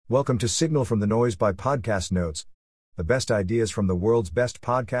Welcome to Signal from the Noise by Podcast Notes, the best ideas from the world's best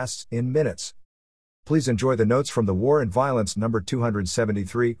podcasts in minutes. Please enjoy the notes from the War and Violence number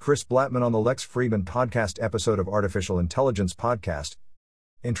 273, Chris Blattman on the Lex Friedman podcast episode of Artificial Intelligence Podcast.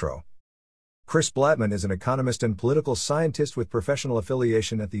 Intro. Chris Blattman is an economist and political scientist with professional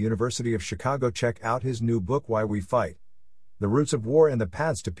affiliation at the University of Chicago. Check out his new book, Why We Fight: The Roots of War and the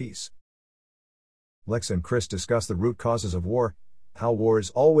Paths to Peace. Lex and Chris discuss the root causes of war, how war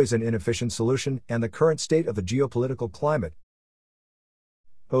is always an inefficient solution, and the current state of the geopolitical climate.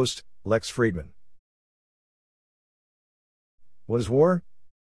 Host, Lex Friedman. What is war?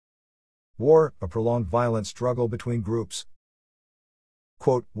 War, a prolonged violent struggle between groups.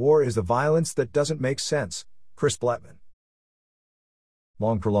 Quote, war is the violence that doesn't make sense, Chris Blattman.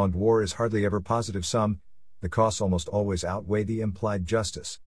 Long prolonged war is hardly ever positive sum, the costs almost always outweigh the implied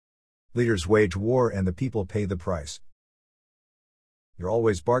justice. Leaders wage war and the people pay the price. You're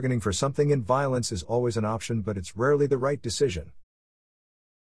always bargaining for something, and violence is always an option, but it's rarely the right decision.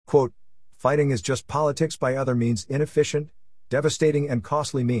 Quote, fighting is just politics by other means, inefficient, devastating and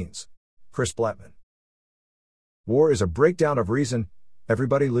costly means. Chris Blattman. War is a breakdown of reason.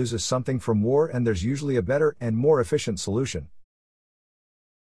 Everybody loses something from war, and there's usually a better and more efficient solution.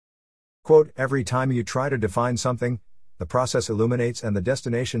 Quote, every time you try to define something, the process illuminates and the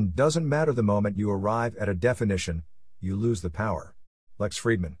destination doesn't matter. The moment you arrive at a definition, you lose the power. Lex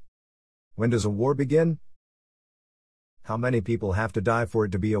Friedman. When does a war begin? How many people have to die for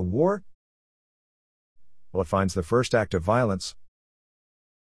it to be a war? What finds the first act of violence?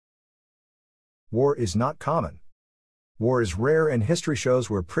 War is not common. War is rare, and history shows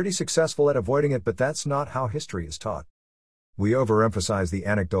we're pretty successful at avoiding it, but that's not how history is taught. We overemphasize the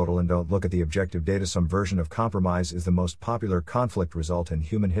anecdotal and don't look at the objective data. Some version of compromise is the most popular conflict result in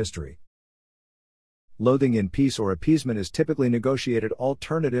human history. Loathing in peace or appeasement is typically negotiated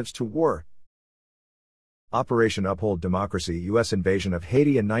alternatives to war. Operation Uphold Democracy. U.S. invasion of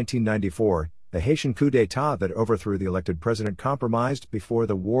Haiti in 1994, the Haitian coup d'état that overthrew the elected president compromised before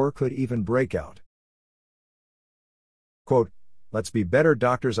the war could even break out. Quote, let's be better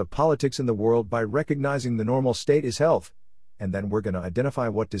doctors of politics in the world by recognizing the normal state is health, and then we're going to identify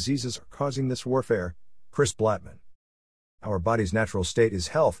what diseases are causing this warfare. Chris Blattman. Our body's natural state is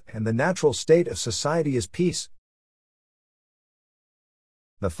health, and the natural state of society is peace.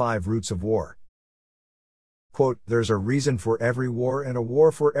 The 5 roots of war. Quote, there's a reason for every war and a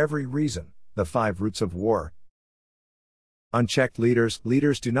war for every reason. The 5 roots of war. Unchecked leaders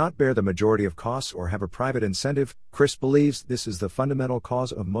do not bear the majority of costs or have a private incentive. Chris believes this is the fundamental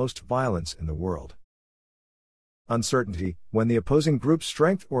cause of most violence in the world. Uncertainty. When the opposing group's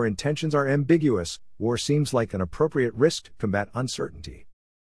strength or intentions are ambiguous, war seems like an appropriate risk to combat uncertainty.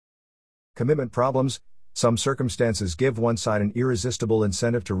 Commitment problems. Some circumstances give one side an irresistible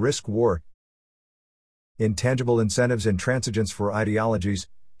incentive to risk war. Intangible incentives. Intransigence for ideologies,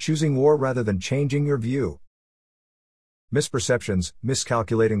 choosing war rather than changing your view. Misperceptions,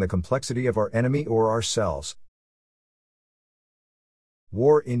 miscalculating the complexity of our enemy or ourselves.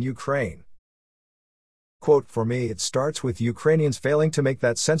 War in Ukraine. Quote, for me it starts with Ukrainians failing to make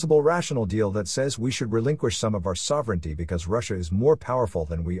that sensible rational deal that says we should relinquish some of our sovereignty because Russia is more powerful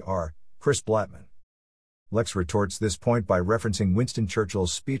than we are. Chris Blattman. Lex retorts this point by referencing Winston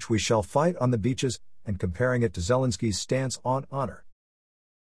Churchill's speech, "We shall fight on the beaches," and comparing it to Zelensky's stance on honor.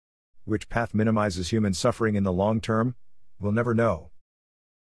 Which path minimizes human suffering in the long term? We'll never know.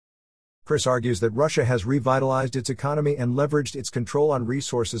 Chris argues that Russia has revitalized its economy and leveraged its control on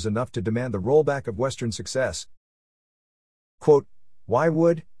resources enough to demand the rollback of Western success. Quote, why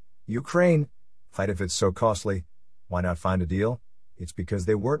would Ukraine fight if it's so costly? Why not find a deal? It's because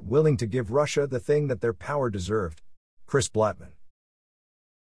they weren't willing to give Russia the thing that their power deserved. Chris Blattman.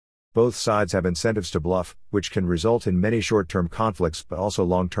 Both sides have incentives to bluff, which can result in many short-term conflicts but also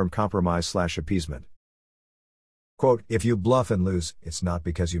long-term compromise/appeasement. Quote, if you bluff and lose, it's not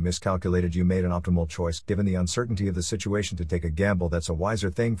because you miscalculated. You made an optimal choice given the uncertainty of the situation to take a gamble. That's a wiser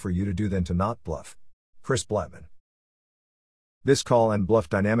thing for you to do than to not bluff. Chris Blattman. This call and bluff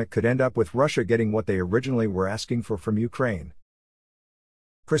dynamic could end up with Russia getting what they originally were asking for from Ukraine.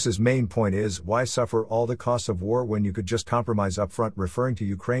 Chris's main point is, why suffer all the costs of war when you could just compromise up front, referring to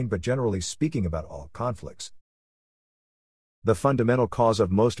Ukraine but generally speaking about all conflicts. The fundamental cause of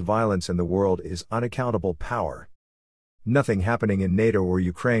most violence in the world is unaccountable power. Nothing happening in NATO or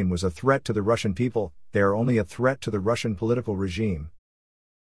Ukraine was a threat to the Russian people, they are only a threat to the Russian political regime.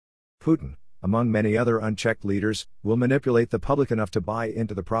 Putin, among many other unchecked leaders, will manipulate the public enough to buy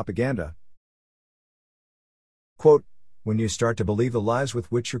into the propaganda. Quote, when you start to believe the lies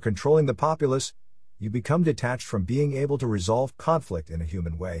with which you're controlling the populace, You become detached from being able to resolve conflict in a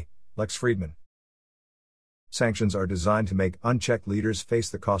human way. Lex Friedman. Sanctions are designed to make unchecked leaders face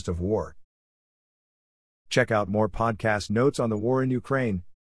the cost of war. Check out more podcast notes on the war in Ukraine.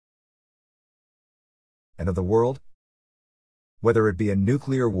 End of the world? Whether it be a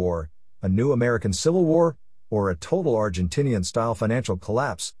nuclear war, a new American Civil War, or a total Argentinian-style financial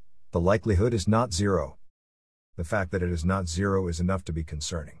collapse, the likelihood is not zero. The fact that it is not zero is enough to be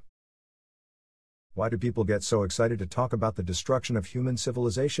concerning. Why do people get so excited to talk about the destruction of human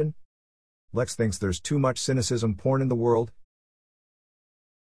civilization? Lex thinks there's too much cynicism porn in the world.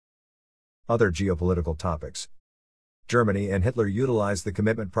 Other geopolitical topics. Germany and Hitler utilized the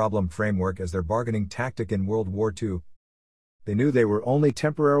commitment problem framework as their bargaining tactic in World War II. They knew they were only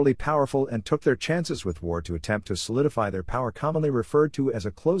temporarily powerful and took their chances with war to attempt to solidify their power, commonly referred to as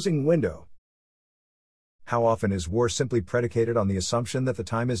a closing window. How often is war simply predicated on the assumption that the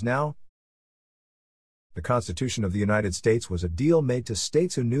time is now? The Constitution of the United States was a deal made to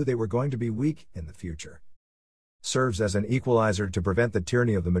states who knew they were going to be weak in the future. Serves as an equalizer to prevent the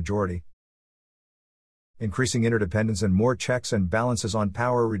tyranny of the majority. Increasing interdependence and more checks and balances on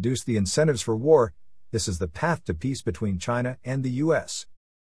power reduce the incentives for war. This is the path to peace between China and the U.S.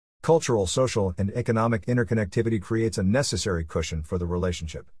 Cultural, social, and economic interconnectivity creates a necessary cushion for the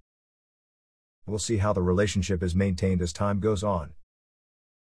relationship. We'll see how the relationship is maintained as time goes on.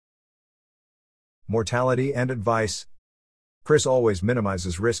 Mortality and advice. Chris always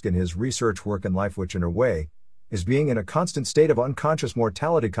minimizes risk in his research work and life, which in a way is being in a constant state of unconscious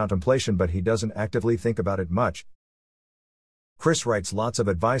mortality contemplation, but he doesn't actively think about it much. Chris writes lots of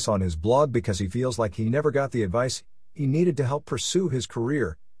advice on his blog because he feels like he never got the advice he needed to help pursue his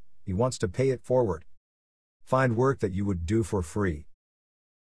career. He wants to pay it forward. Find work that you would do for free.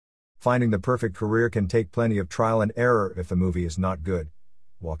 Finding the perfect career can take plenty of trial and error. If the movie is not good,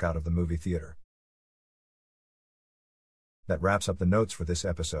 walk out of the movie theater. That wraps up the notes for this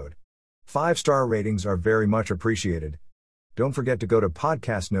episode. 5-star ratings are very much appreciated. Don't forget to go to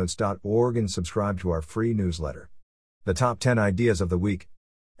podcastnotes.org and subscribe to our free newsletter. The top 10 ideas of the week.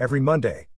 Every Monday.